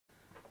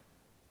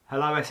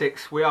Hello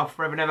Essex, we are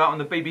Forever Never on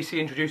the BBC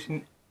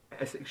Introducing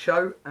Essex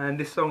Show, and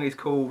this song is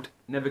called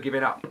Never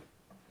Giving Up.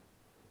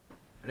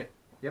 Ready?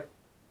 Yep.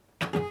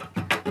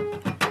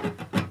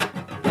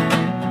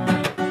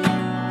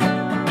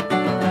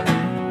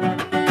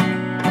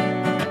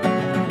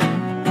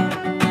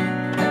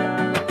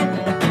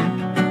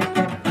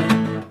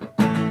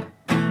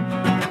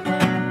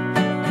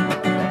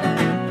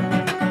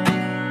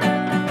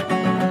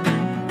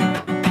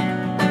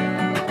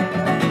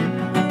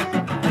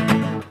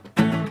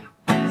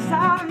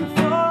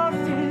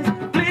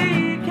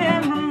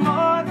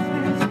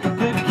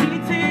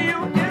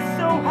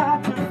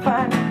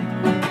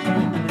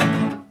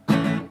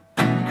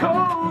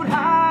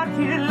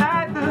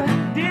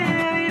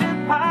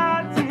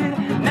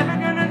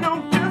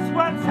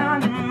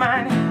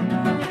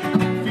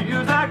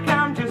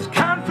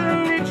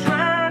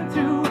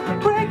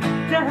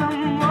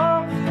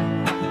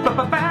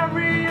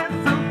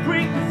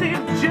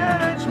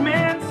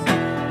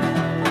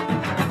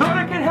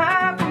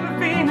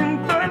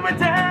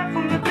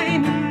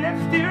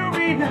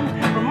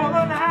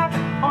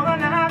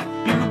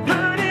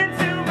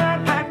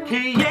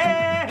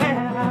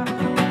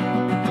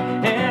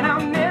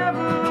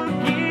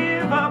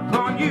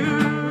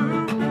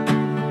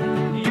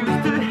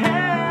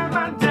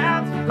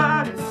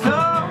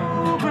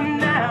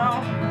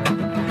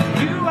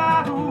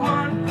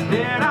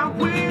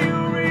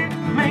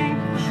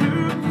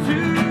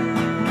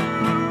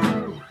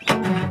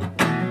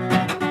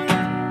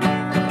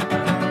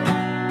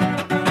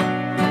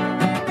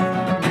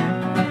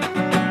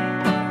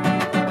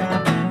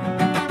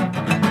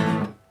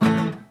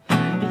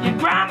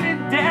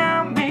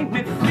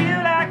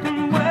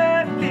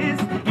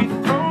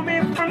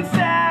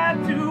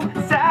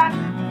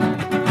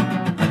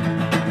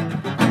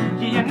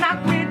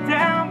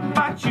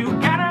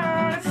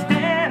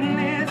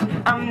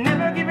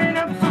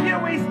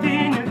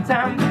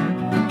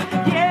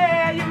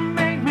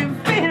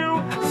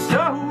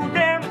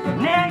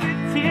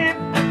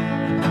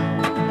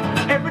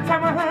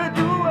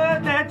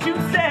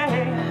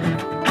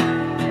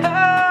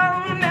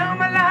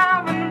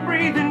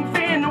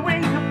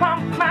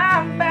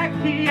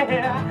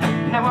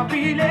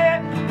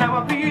 Now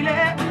I feel it,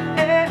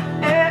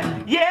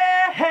 yeah.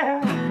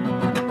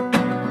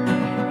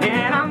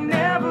 And I'll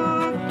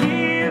never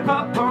give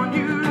up on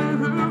you.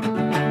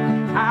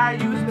 I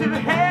used to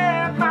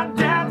have my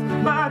doubts,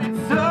 but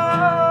it's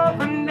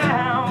over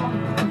now.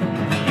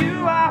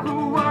 You are the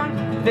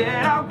one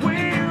that I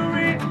will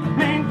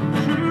remain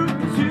true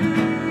to.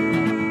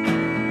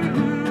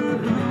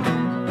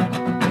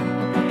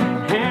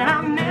 And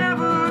I'll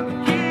never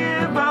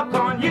give up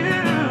on you.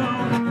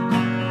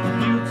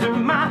 You took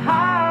my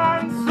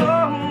heart and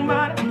soul,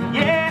 but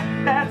yeah,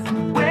 that's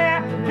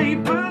where they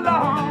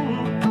belong.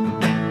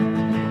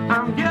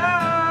 I'm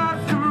yours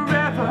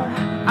forever,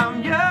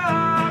 I'm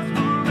yours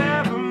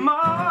forevermore.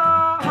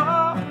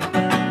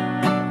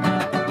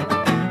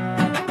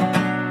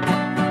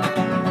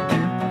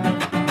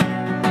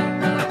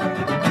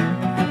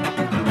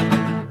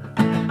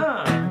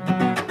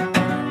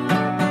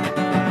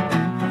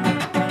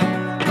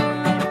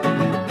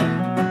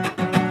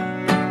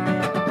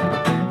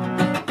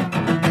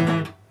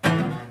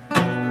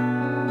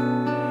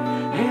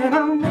 And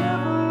I'll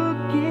never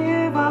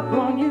give up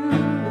on you.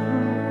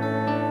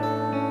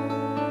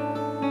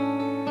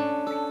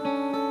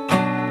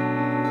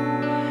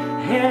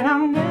 And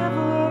I'll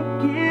never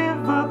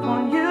give up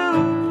on you.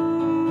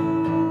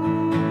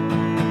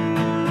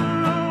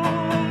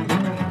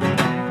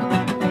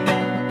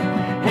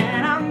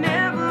 And I'll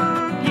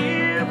never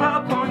give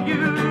up on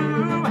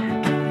you.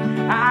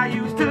 I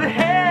used to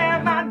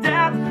have my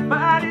doubts,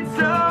 but it's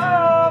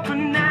over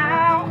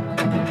now.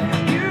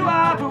 You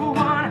are the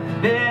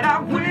one that I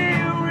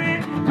will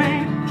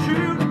remain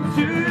true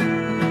to.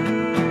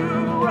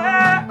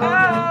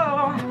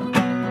 Oh,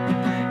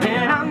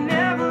 and I'll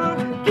never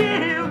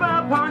give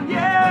up on you.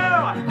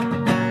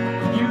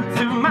 You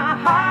took my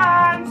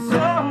heart and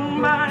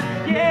soul, but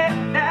yeah,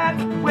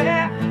 that's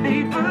where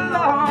they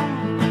belong.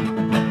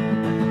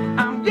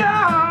 I'm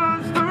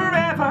yours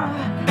forever,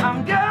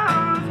 I'm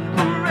yours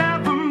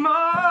forevermore.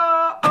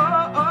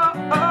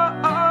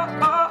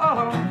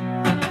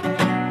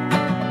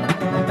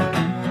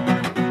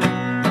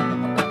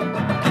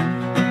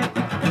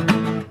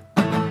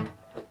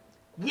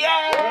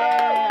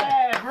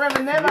 Yeah!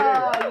 Forever Never!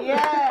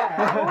 Yeah!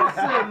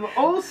 Awesome!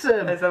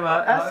 Awesome!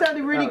 That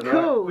sounded really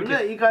cool.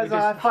 Look, you guys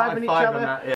are high-fiving each other.